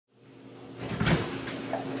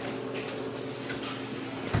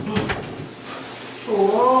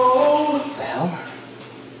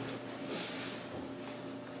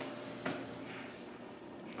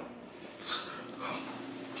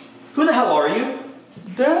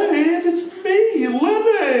Dave, it's me,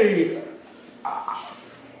 Lenny.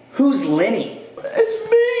 Who's Lenny?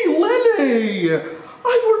 It's me, Lenny.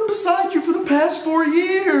 I've worked beside you for the past 4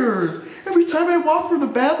 years. Every time I walk from the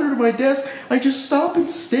bathroom to my desk, I just stop and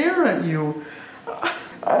stare at you.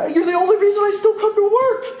 You're the only reason I still come to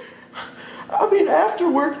work. I mean, after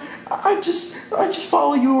work, I just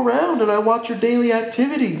follow you around and I watch your daily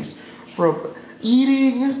activities, from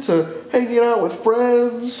eating to hanging out with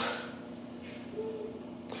friends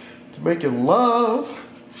to making love.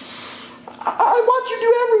 I watch you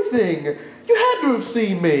do everything. You had to have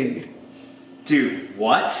seen me. Dude,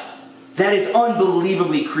 what? That is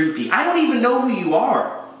unbelievably creepy. I don't even know who you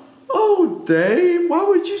are. Oh, Dave, why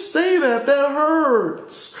would you say that? That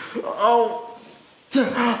hurts. Oh,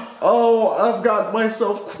 I've got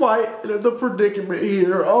myself quite in the predicament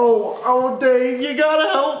here. Oh, Dave, you gotta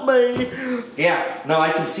help me. Yeah, no,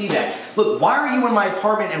 I can see that. Look, why are you in my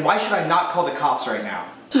apartment and why should I not call the cops right now?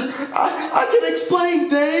 I can explain,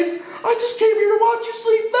 Dave. I just came here to watch you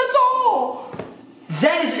sleep, that's all.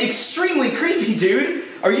 That is extremely creepy, dude.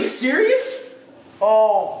 Are you serious?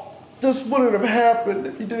 Oh, this wouldn't have happened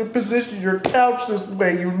if you didn't position your couch this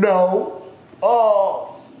way, you know. Oh.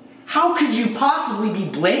 How could you possibly be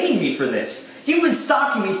blaming me for this? You've been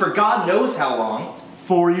stalking me for God knows how long.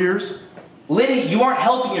 4 years? Lenny, you aren't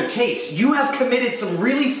helping your case. You have committed some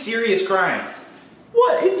really serious crimes.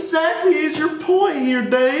 What exactly is your point here,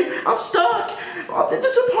 Dave? I'm stuck.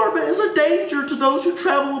 This apartment is a danger to those who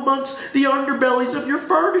travel amongst the underbellies of your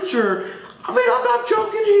furniture. I mean, I'm not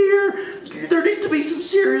joking here. There needs to be some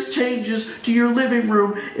serious changes to your living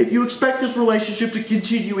room if you expect this relationship to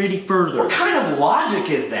continue any further. What kind of logic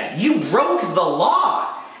is that? You broke the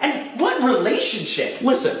law. And what relationship?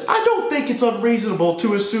 Listen, I don't think it's unreasonable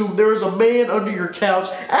to assume there is a man under your couch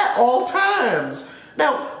at all times.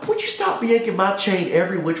 Now, would you stop yanking my chain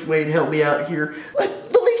every which way and help me out here? Like,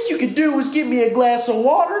 the least you could do is give me a glass of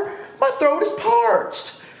water. My throat is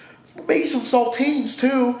parched. Maybe some saltines,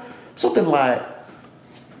 too. Something light.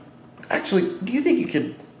 Actually, do you think you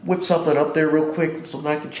could whip something up there real quick, something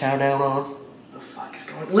I could chow down on? What the fuck is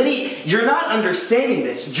going on? Lenny, you're not understanding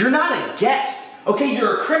this. You're not a guest. Okay,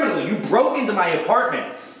 you're a criminal. You broke into my apartment.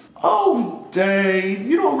 Oh, Dave,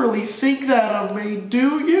 you don't really think that of me,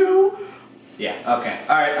 do you? Yeah, okay.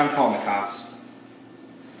 Alright, I'm calling the cops.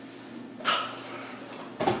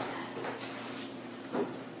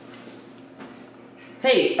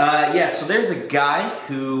 Hey, yeah, so there's a guy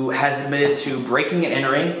who has admitted to breaking and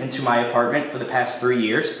entering into my apartment for the past 3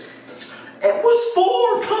 years. It was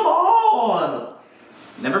 4, come on!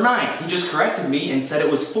 Never mind, he just corrected me and said it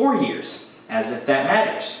was 4 years, as if that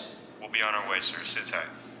matters. We'll be on our way, sir. Sit tight.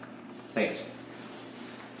 Thanks.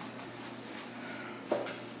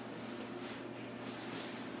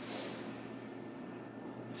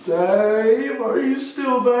 Dave, are you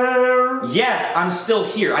still there? Yeah, I'm still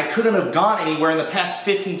here. I couldn't have gone anywhere in the past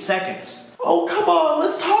 15 seconds. Oh, come on,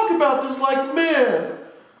 let's talk about this like men.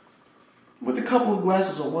 With a couple of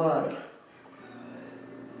glasses of wine.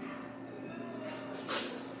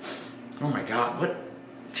 Oh my god, what?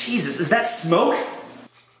 Jesus, is that smoke?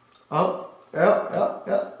 Oh, yeah.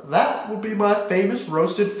 That would be my famous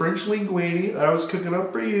roasted French linguine that I was cooking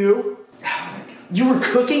up for you. You were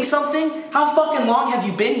cooking something? How fucking long have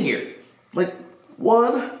you been here? Like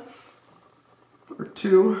 1 or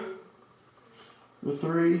 2 or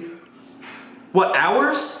 3. What,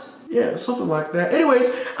 hours? Yeah, something like that.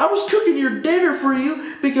 Anyways, I was cooking your dinner for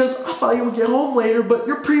you because I thought you would get home later, but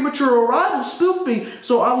your premature arrival spooked me.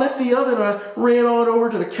 So I left the oven and I ran on over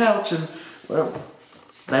to the couch and, well,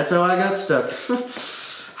 that's how I got stuck.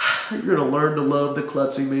 You're gonna learn to love the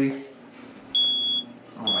klutzy me.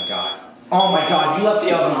 Oh my god. Oh my god, you left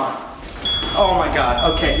the oven on. Oh my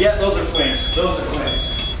god, okay, yeah, those are twins. Those are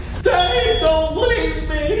twins. Dave, don't leave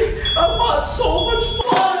me! I bought so much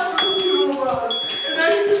fun for the 2 of us, and now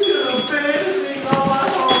you're just gonna abandon me all my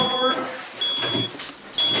hard work.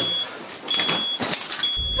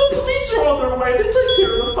 The police are on their way, they took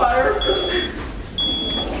care of the fire.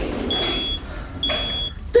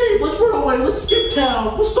 Dave, let's run away, let's skip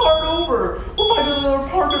town, we'll start over. We'll find another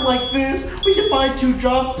apartment like this, we can find 2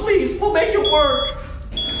 jobs, please, we'll make it work.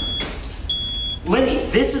 Lenny,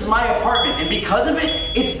 this is my apartment, and because of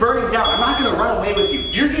it, it's burning down. I'm not gonna run away with you.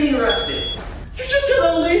 You're getting arrested. You're just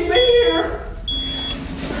gonna leave me here?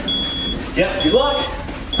 Yep, good luck.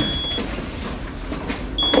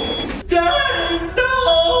 Dang,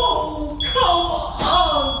 no! Come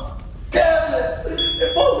on! Damn it!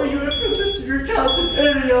 If only you had positioned your couch in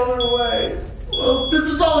any other way. Well, this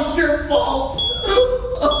is all your fault.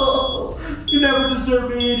 Oh, you never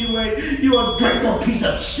deserved me anyway, you ungrateful piece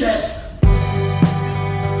of shit.